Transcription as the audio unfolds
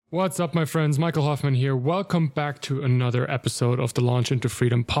What's up, my friends? Michael Hoffman here. Welcome back to another episode of the Launch into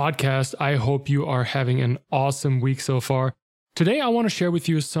Freedom podcast. I hope you are having an awesome week so far. Today, I want to share with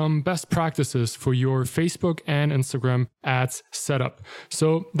you some best practices for your Facebook and Instagram ads setup,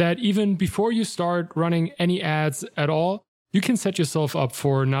 so that even before you start running any ads at all, you can set yourself up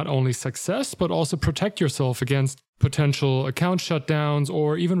for not only success, but also protect yourself against potential account shutdowns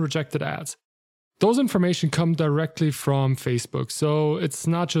or even rejected ads. Those information come directly from Facebook, so it's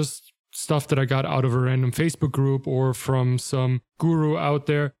not just stuff that I got out of a random Facebook group or from some guru out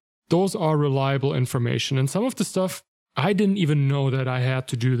there. Those are reliable information, and some of the stuff I didn't even know that I had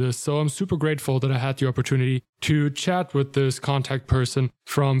to do this, so I'm super grateful that I had the opportunity to chat with this contact person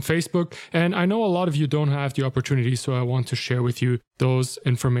from Facebook, and I know a lot of you don't have the opportunity, so I want to share with you those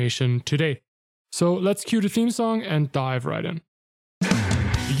information today. So let's cue the theme song and dive right in.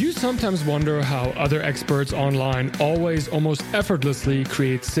 You sometimes wonder how other experts online always almost effortlessly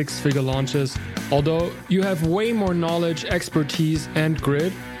create six-figure launches, although you have way more knowledge, expertise, and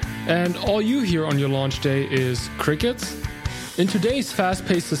grit, and all you hear on your launch day is crickets? In today's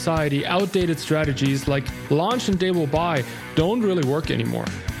fast-paced society, outdated strategies like launch and they will buy don't really work anymore.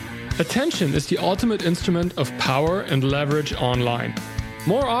 Attention is the ultimate instrument of power and leverage online.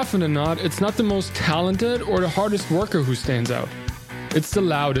 More often than not, it's not the most talented or the hardest worker who stands out. It's the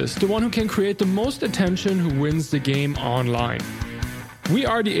loudest, the one who can create the most attention who wins the game online. We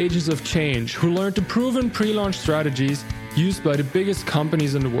are the agents of change who learned the proven pre-launch strategies used by the biggest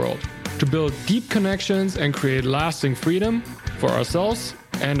companies in the world to build deep connections and create lasting freedom for ourselves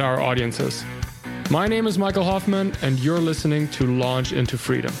and our audiences. My name is Michael Hoffman, and you're listening to Launch into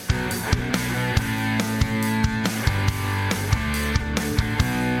Freedom.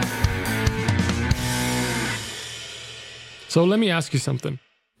 So let me ask you something.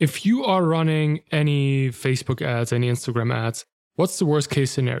 If you are running any Facebook ads, any Instagram ads, what's the worst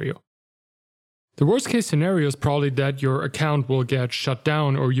case scenario? The worst case scenario is probably that your account will get shut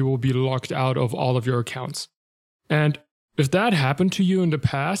down or you will be locked out of all of your accounts. And if that happened to you in the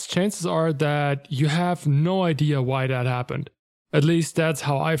past, chances are that you have no idea why that happened. At least that's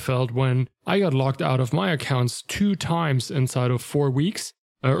how I felt when I got locked out of my accounts 2 times inside of 4 weeks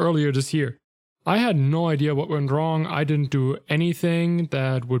earlier this year. I had no idea what went wrong. I didn't do anything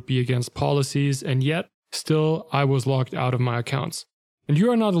that would be against policies, and yet still I was locked out of my accounts. And you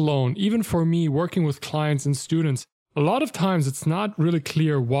are not alone. Even for me, working with clients and students, a lot of times it's not really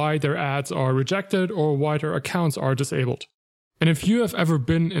clear why their ads are rejected or why their accounts are disabled. And if you have ever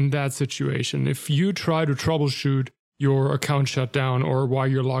been in that situation, if you try to troubleshoot your account shutdown or why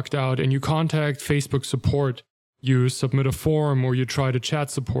you're locked out and you contact Facebook support, you submit a form or you try to chat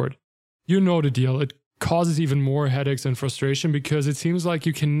support, you know the deal. It causes even more headaches and frustration because it seems like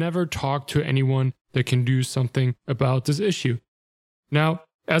you can never talk to anyone that can do something about this issue. Now,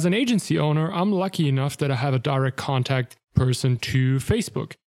 as an agency owner, I'm lucky enough that I have a direct contact person to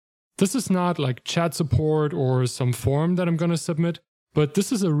Facebook. This is not like chat support or some form that I'm going to submit, but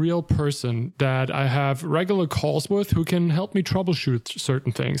this is a real person that I have regular calls with who can help me troubleshoot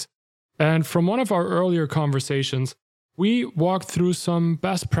certain things. And from one of our earlier conversations, we walked through some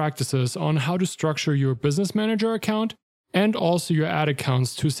best practices on how to structure your business manager account and also your ad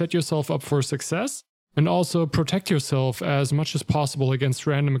accounts to set yourself up for success and also protect yourself as much as possible against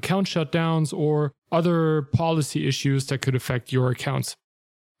random account shutdowns or other policy issues that could affect your accounts.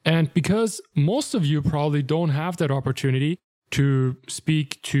 And because most of you probably don't have that opportunity to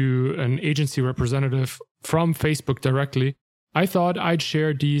speak to an agency representative from Facebook directly, I thought I'd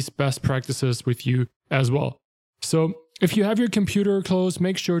share these best practices with you as well. So if you have your computer closed,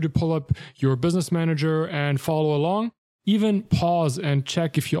 make sure to pull up your business manager and follow along. Even pause and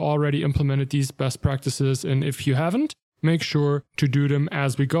check if you already implemented these best practices. And if you haven't, make sure to do them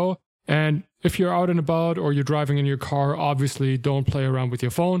as we go. And if you're out and about or you're driving in your car, obviously don't play around with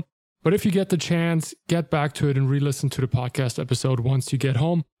your phone. But if you get the chance, get back to it and re-listen to the podcast episode once you get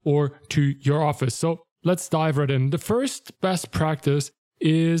home or to your office. So let's dive right in. The first best practice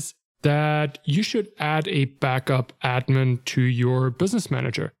is that you should add a backup admin to your business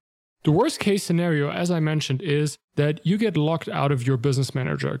manager. The worst case scenario, as I mentioned, is that you get locked out of your business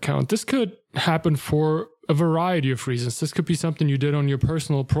manager account. This could happen for a variety of reasons. This could be something you did on your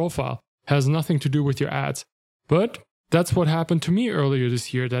personal profile, has nothing to do with your ads. But that's what happened to me earlier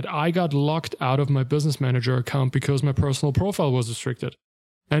this year, that I got locked out of my business manager account because my personal profile was restricted.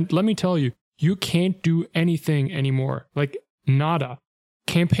 And let me tell you, you can't do anything anymore, like nada.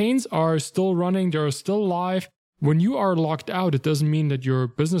 Campaigns are still running, they're still live. When you are locked out, it doesn't mean that your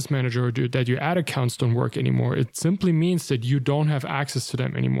business manager or that your ad accounts don't work anymore. It simply means that you don't have access to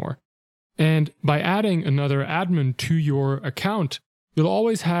them anymore. And by adding another admin to your account, you'll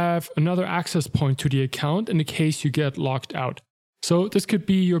always have another access point to the account in the case you get locked out. So this could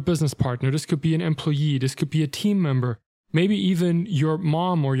be your business partner, this could be an employee, this could be a team member, maybe even your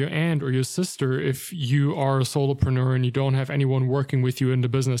mom or your aunt or your sister if you are a solopreneur and you don't have anyone working with you in the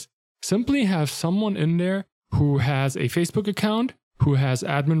business. Simply have someone in there who has a Facebook account, who has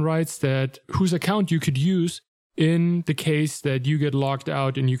admin rights, whose account you could use in the case that you get locked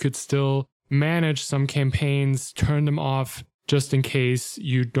out, and you could still manage some campaigns, turn them off just in case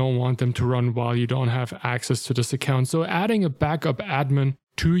you don't want them to run while you don't have access to this account. So adding a backup admin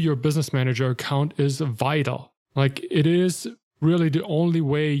to your business manager account is vital. Like, it is really the only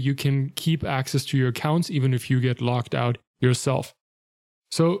way you can keep access to your accounts even if you get locked out yourself.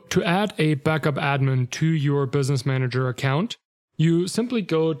 So to add a backup admin to your business manager account, you simply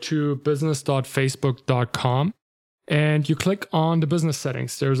go to business.facebook.com and you click on the business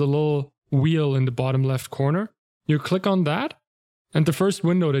settings. There's a little wheel in the bottom left corner. You click on that, and the first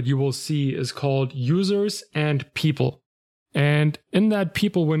window that you will see is called Users and People. And in that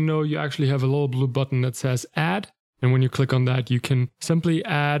People window, you actually have a little blue button that says Add. And when you click on that, you can simply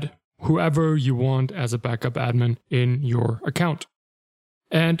add whoever you want as a backup admin in your account.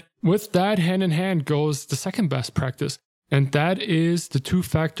 And with that, hand in hand goes the second best practice, and that is the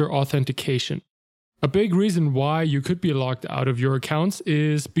two-factor authentication. A big reason why you could be locked out of your accounts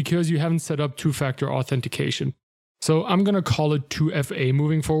is because you haven't set up two-factor authentication. So I'm going to call it 2FA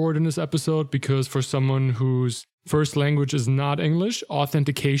moving forward in this episode, because for someone whose first language is not English,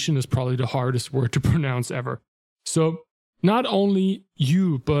 authentication is probably the hardest word to pronounce ever. So not only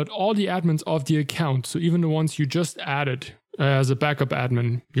you, but all the admins of the account, so even the ones you just added as a backup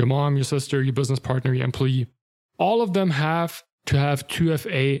admin, your mom, your sister, your business partner, your employee, all of them have to have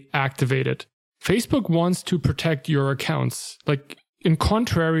 2FA activated. Facebook wants to protect your accounts. Like, in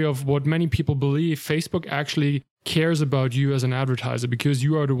contrary of what many people believe, Facebook actually cares about you as an advertiser because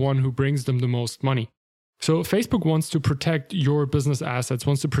you are the one who brings them the most money. So Facebook wants to protect your business assets,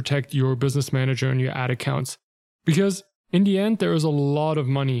 wants to protect your business manager and your ad accounts. Because in the end, there is a lot of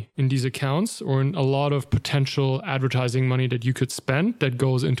money in these accounts, or in a lot of potential advertising money that you could spend that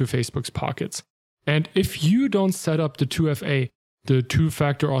goes into Facebook's pockets. And if you don't set up the 2FA, the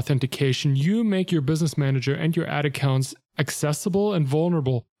two-factor authentication, you make your business manager and your ad accounts accessible and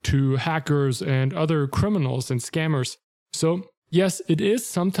vulnerable to hackers and other criminals and scammers. So yes, it is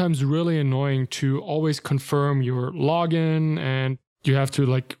sometimes really annoying to always confirm your login, and you have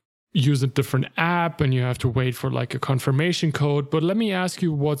to use a different app and you have to wait for a confirmation code. But let me ask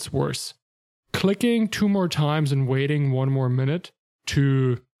you, what's worse? Clicking 2 more times and waiting 1 more minute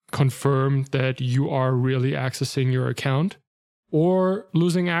to confirm that you are really accessing your account, or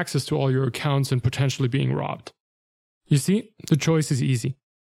losing access to all your accounts and potentially being robbed? You see, the choice is easy.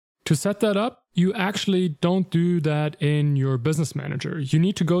 To set that up, you actually don't do that in your business manager. You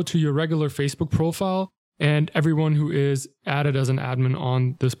need to go to your regular Facebook profile, and everyone who is added as an admin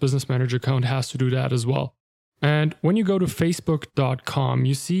on this business manager account has to do that as well. And when you go to facebook.com,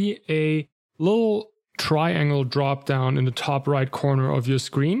 you see a little triangle drop down in the top right corner of your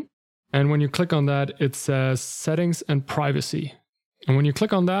screen. And when you click on that, it says Settings and Privacy. And when you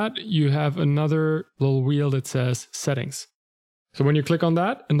click on that, you have another little wheel that says Settings. So when you click on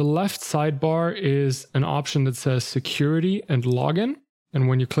that, in the left sidebar is an option that says Security and Login. And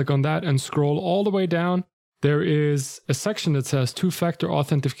when you click on that and scroll all the way down, there is a section that says two-factor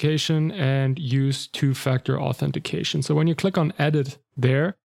authentication and use two-factor authentication. So when you click on Edit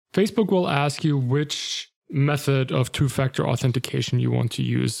there, Facebook will ask you which method of two-factor authentication you want to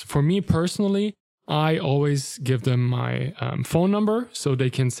use. For me personally, I always give them my phone number so they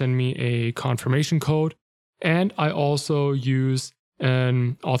can send me a confirmation code. And I also use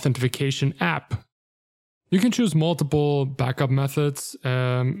an authentication app. You can choose multiple backup methods,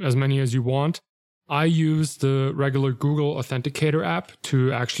 as many as you want. I use the regular Google Authenticator app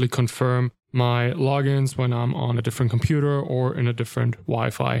to actually confirm my logins when I'm on a different computer or in a different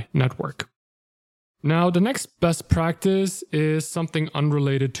Wi-Fi network. Now, the next best practice is something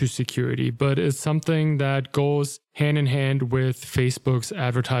unrelated to security, but it's something that goes hand in hand with Facebook's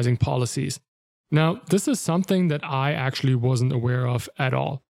advertising policies. Now, this is something that I actually wasn't aware of at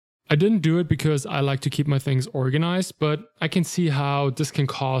all. I didn't do it because I like to keep my things organized, but I can see how this can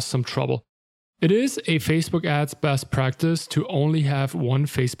cause some trouble. It is a Facebook ads best practice to only have one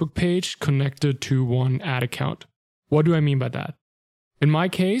Facebook page connected to one ad account. What do I mean by that? In my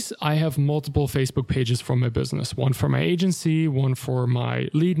case, I have multiple Facebook pages for my business. One for my agency, one for my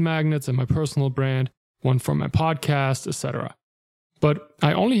lead magnets and my personal brand, one for my podcast, etc. But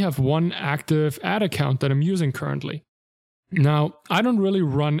I only have one active ad account that I'm using currently. Now, I don't really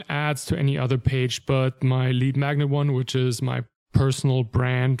run ads to any other page but my lead magnet one, which is my personal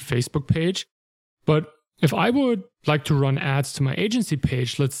brand Facebook page. But if I would like to run ads to my agency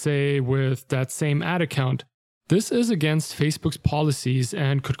page, let's say with that same ad account, this is against Facebook's policies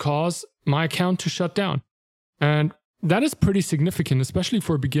and could cause my account to shut down. And that is pretty significant, especially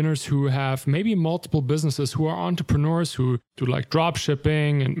for beginners who have maybe multiple businesses, who are entrepreneurs, who do like drop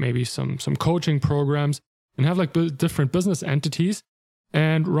shipping and maybe some coaching programs and have like different business entities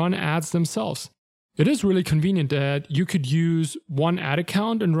and run ads themselves. It is really convenient that you could use one ad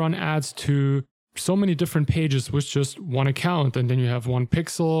account and run ads to so many different pages with just one account. And then you have one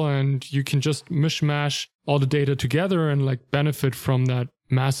pixel and you can just mishmash all the data together and like benefit from that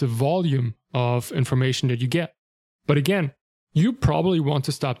massive volume of information that you get. But again, you probably want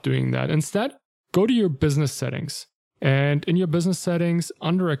to stop doing that. Instead, go to your business settings. And in your business settings,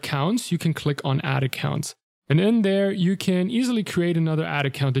 under accounts, you can click on ad accounts. And in there, you can easily create another ad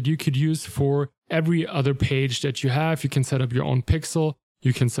account that you could use for every other page that you have. You can set up your own pixel.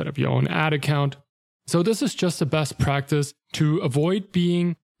 You can set up your own ad account. So this is just a best practice to avoid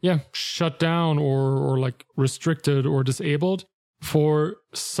being shut down or like restricted or disabled for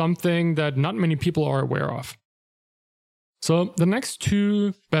something that not many people are aware of. So the next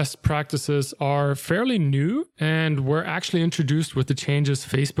two best practices are fairly new and were actually introduced with the changes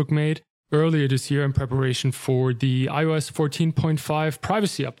Facebook made earlier this year in preparation for the iOS 14.5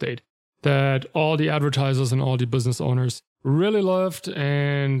 privacy update that all the advertisers and all the business owners really loved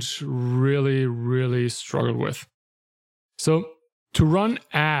and really, really struggled with. So to run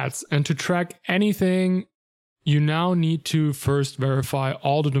ads and to track anything, you now need to first verify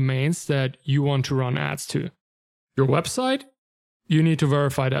all the domains that you want to run ads to. Your website, you need to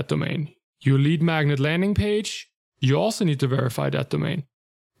verify that domain. Your lead magnet landing page, you also need to verify that domain.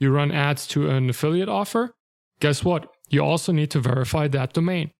 You run ads to an affiliate offer, guess what? You also need to verify that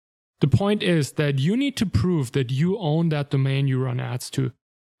domain. The point is that you need to prove that you own that domain you run ads to.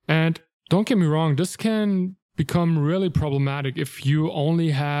 And don't get me wrong, this can become really problematic if you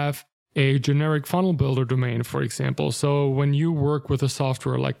only have a generic funnel builder domain, for example. So when you work with a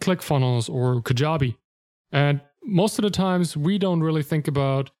software like ClickFunnels or Kajabi, and most of the times we don't really think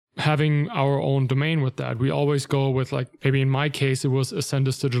about having our own domain with that. We always go with, like, maybe in my case, it was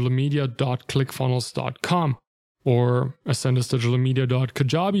ascendusdigitalmedia.clickfunnels.com or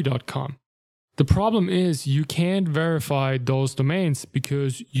ascendusdigitalmedia.kajabi.com. The problem is you can't verify those domains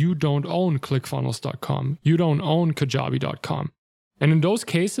because you don't own clickfunnels.com. You don't own kajabi.com. And in those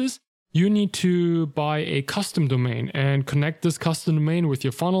cases, you need to buy a custom domain and connect this custom domain with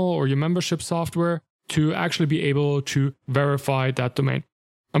your funnel or your membership software to actually be able to verify that domain.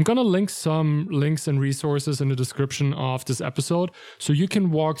 I'm going to link some links and resources in the description of this episode so you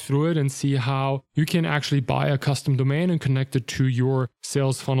can walk through it and see how you can actually buy a custom domain and connect it to your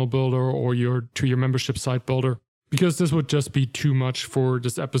sales funnel builder or to your membership site builder, because this would just be too much for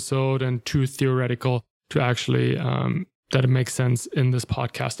this episode and too theoretical to actually that it makes sense in this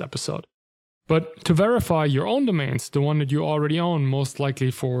podcast episode. But to verify your own domains, the one that you already own, most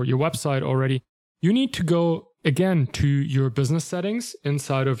likely for your website already, you need to go again to your business settings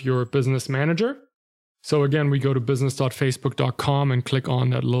inside of your business manager. So again, we go to business.facebook.com and click on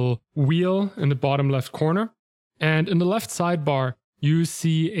that little wheel in the bottom left corner. And in the left sidebar, you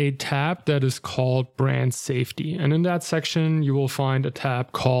see a tab that is called Brand Safety. And in that section, you will find a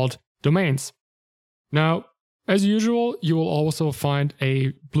tab called Domains. Now, as usual, you will also find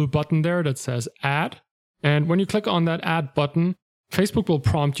a blue button there that says Add. And when you click on that Add button, Facebook will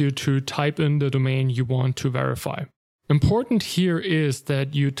prompt you to type in the domain you want to verify. Important here is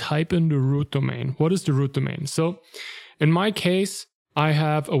that you type in the root domain. What is the root domain? So in my case, I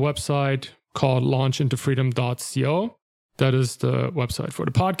have a website called launchinToFreedom.co. That is the website for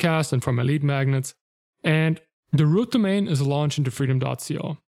the podcast and for my lead magnets. And the root domain is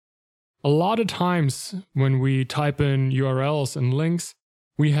launchinToFreedom.co. A lot of times when we type in URLs and links,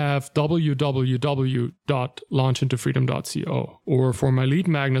 we have www.launchinToFreedom.co. Or for my lead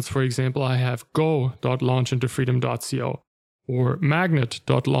magnets, for example, I have go.launchinToFreedom.co or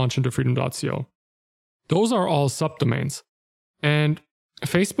magnet.launchinToFreedom.co. Those are all subdomains. And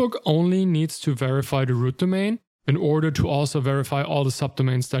Facebook only needs to verify the root domain in order to also verify all the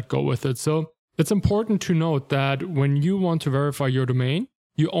subdomains that go with it. So it's important to note that when you want to verify your domain,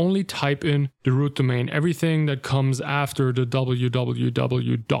 you only type in the root domain, everything that comes after the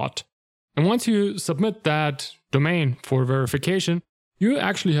www. And once you submit that domain for verification, you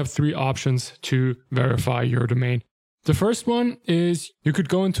actually have three options to verify your domain. The first one is you could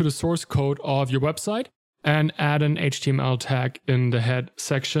go into the source code of your website and add an HTML tag in the head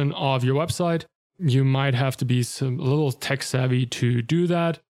section of your website. You might have to be a little tech savvy to do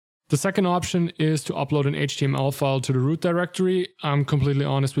that, The second option is to upload an HTML file to the root directory. I'm completely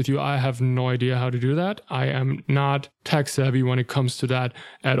honest with you, I have no idea how to do that. I am not tech savvy when it comes to that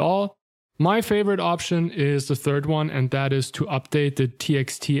at all. My favorite option is the third one, and that is to update the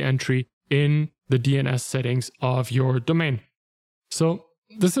TXT entry in the DNS settings of your domain. So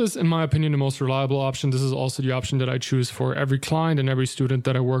this is, in my opinion, the most reliable option. This is also the option that I choose for every client and every student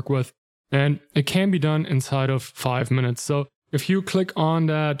that I work with. And it can be done inside of 5 minutes. So if you click on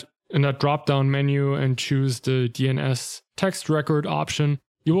that in that drop-down menu and choose the DNS text record option,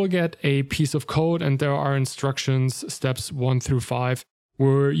 you will get a piece of code, and there are instructions, steps 1 through 5,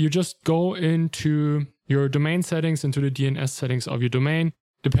 where you just go into your domain settings, into the DNS settings of your domain,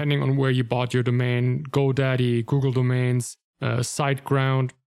 depending on where you bought your domain, GoDaddy, Google Domains,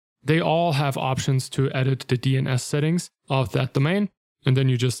 SiteGround. They all have options to edit the DNS settings of that domain, and then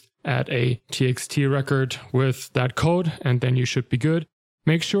you just add a TXT record with that code, and then you should be good.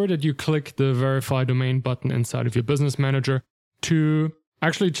 Make sure that you click the Verify Domain button inside of your Business Manager to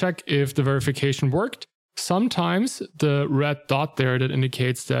actually check if the verification worked. Sometimes the red dot there that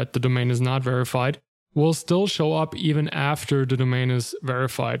indicates that the domain is not verified will still show up even after the domain is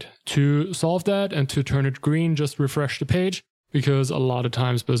verified. To solve that and to turn it green, just refresh the page, because a lot of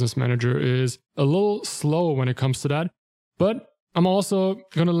times Business Manager is a little slow when it comes to that. But I'm also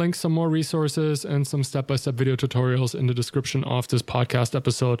going to link some more resources and some step-by-step video tutorials in the description of this podcast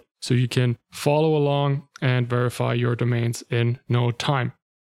episode so you can follow along and verify your domains in no time.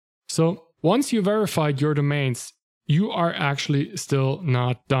 So once you verified your domains, you are actually still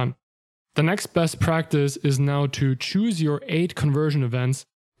not done. The next best practice is now to choose your 8 conversion events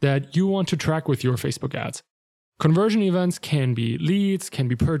that you want to track with your Facebook ads. Conversion events can be leads, can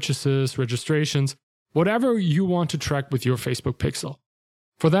be purchases, registrations, whatever you want to track with your Facebook pixel.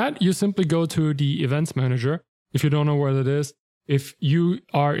 For that, you simply go to the Events Manager. If you don't know where that is, if you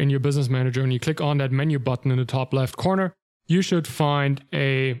are in your Business Manager and you click on that menu button in the top left corner, you should find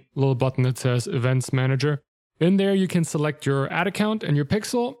a little button that says Events Manager. In there, you can select your ad account and your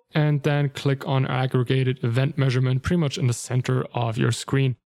pixel, and then click on Aggregated Event Measurement pretty much in the center of your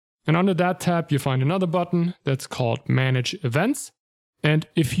screen. And under that tab, you find another button that's called Manage Events. And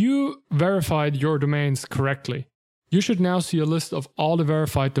if you verified your domains correctly, you should now see a list of all the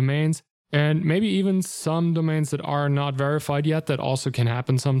verified domains, and maybe even some domains that are not verified yet. That also can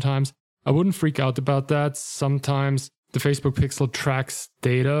happen sometimes. I wouldn't freak out about that. Sometimes the Facebook pixel tracks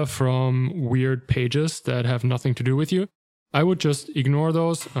data from weird pages that have nothing to do with you. I would just ignore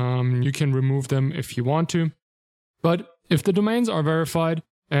those. You can remove them if you want to. But if the domains are verified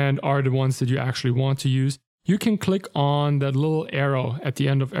and are the ones that you actually want to use, you can click on that little arrow at the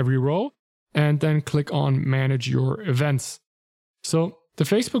end of every row and then click on Manage Your Events. So the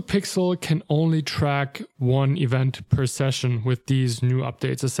Facebook pixel can only track one event per session with these new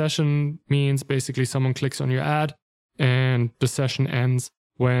updates. A session means basically someone clicks on your ad and the session ends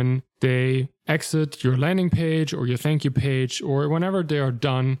when they exit your landing page or your thank you page, or whenever they are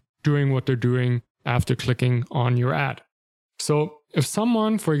done doing what they're doing after clicking on your ad. So if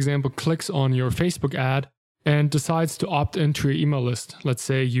someone, for example, clicks on your Facebook ad and decides to opt into your email list, let's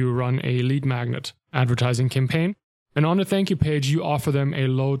say you run a lead magnet advertising campaign, and on the thank you page, you offer them a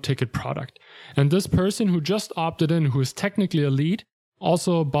low ticket product. And this person who just opted in, who is technically a lead,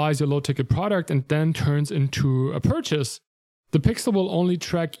 also buys your low ticket product and then turns into a purchase. The pixel will only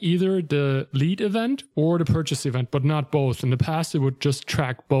track either the lead event or the purchase event, but not both. In the past, it would just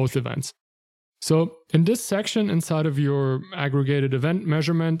track both events. So in this section inside of your aggregated event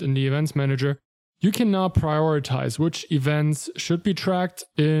measurement in the Events Manager, you can now prioritize which events should be tracked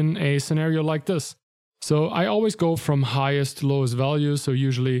in a scenario like this. So I always go from highest to lowest value. So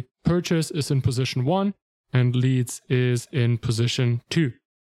usually purchase is in position 1 and leads is in position 2.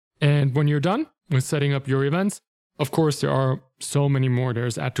 And when you're done with setting up your events, of course, there are so many more.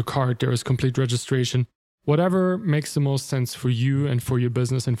 There's add to cart, there's complete registration, whatever makes the most sense for you and for your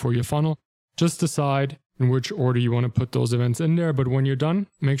business and for your funnel. Just decide in which order you want to put those events in there. But when you're done,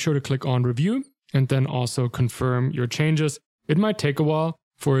 make sure to click on review and then also confirm your changes. It might take a while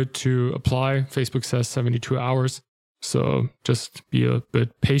for it to apply. Facebook says 72 hours. So just be a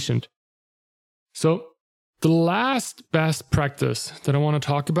bit patient. So the last best practice that I want to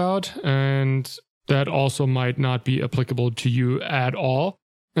talk about, and that also might not be applicable to you at all,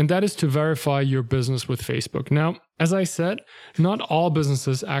 and that is to verify your business with Facebook. Now, as I said, not all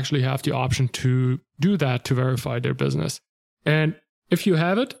businesses actually have the option to do that, to verify their business. And if you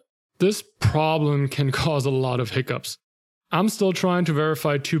have it, this problem can cause a lot of hiccups. I'm still trying to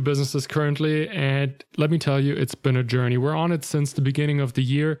verify 2 businesses currently, and let me tell you, it's been a journey. We're on it since the beginning of the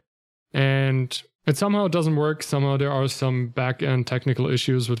year, and it somehow doesn't work. Somehow there are some back-end technical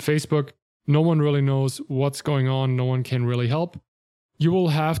issues with Facebook. No one really knows what's going on. No one can really help. You will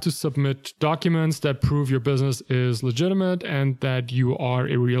have to submit documents that prove your business is legitimate and that you are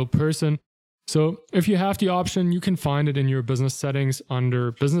a real person. So if you have the option, you can find it in your business settings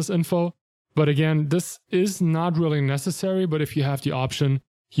under business info. But again, this is not really necessary, but if you have the option,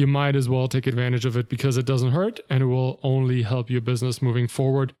 you might as well take advantage of it because it doesn't hurt and it will only help your business moving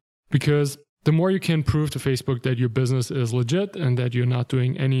forward. Because the more you can prove to Facebook that your business is legit and that you're not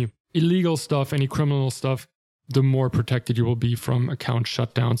doing any illegal stuff, any criminal stuff, the more protected you will be from account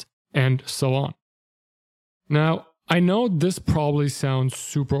shutdowns and so on. Now, I know this probably sounds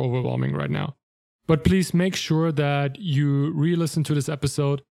super overwhelming right now, but please make sure that you re-listen to this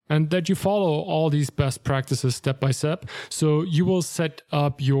episode and that you follow all these best practices step by step so you will set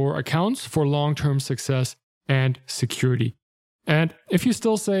up your accounts for long-term success and security. And if you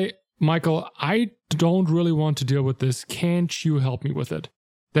still say, Michael, I don't really want to deal with this, can't you help me with it?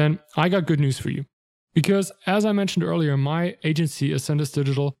 Then I got good news for you. Because as I mentioned earlier, my agency, Ascendus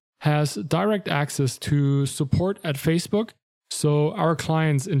Digital, has direct access to support at Facebook. So our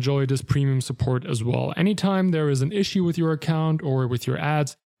clients enjoy this premium support as well. Anytime there is an issue with your account or with your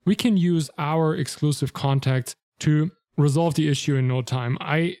ads, we can use our exclusive contacts to resolve the issue in no time.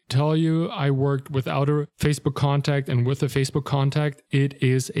 I tell you, I worked without a Facebook contact, and with a Facebook contact, it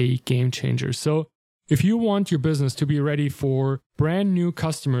is a game changer. So if you want your business to be ready for brand new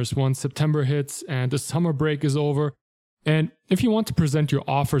customers once September hits and the summer break is over, and if you want to present your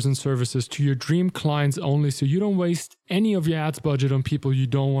offers and services to your dream clients only so you don't waste any of your ads budget on people you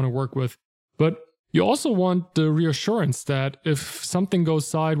don't want to work with, but you also want the reassurance that if something goes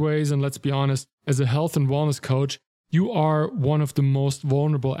sideways, and let's be honest, as a health and wellness coach, you are one of the most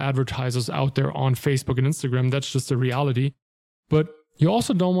vulnerable advertisers out there on Facebook and Instagram. That's just a reality. But you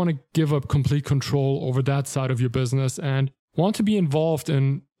also don't want to give up complete control over that side of your business and want to be involved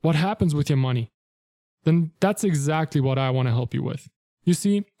in what happens with your money. Then that's exactly what I want to help you with. You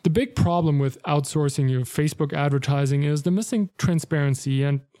see, the big problem with outsourcing your Facebook advertising is the missing transparency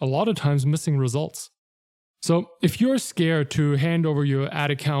and a lot of times missing results. So if you're scared to hand over your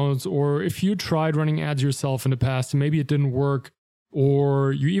ad accounts, or if you tried running ads yourself in the past and maybe it didn't work,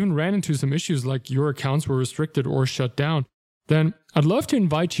 or you even ran into some issues like your accounts were restricted or shut down, then I'd love to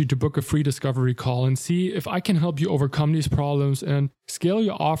invite you to book a free discovery call and see if I can help you overcome these problems and scale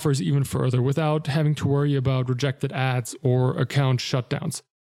your offers even further without having to worry about rejected ads or account shutdowns.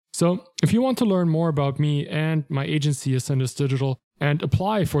 So if you want to learn more about me and my agency Ascendus Digital and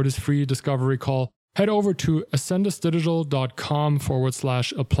apply for this free discovery call, head over to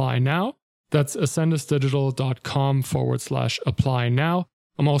ascendusdigital.com/apply now. That's ascendusdigital.com/apply now.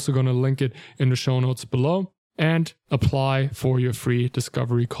 I'm also going to link it in the show notes below. And apply for your free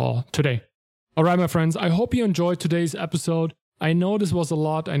discovery call today. All right, my friends, I hope you enjoyed today's episode. I know this was a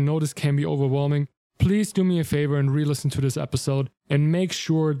lot. I know this can be overwhelming. Please do me a favor and re-listen to this episode and make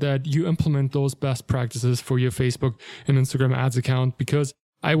sure that you implement those best practices for your Facebook and Instagram ads account, because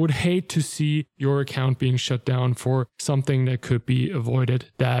I would hate to see your account being shut down for something that could be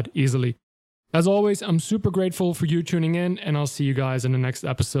avoided that easily. As always, I'm super grateful for you tuning in, and I'll see you guys in the next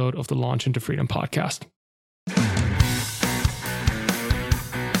episode of the Launch into Freedom podcast.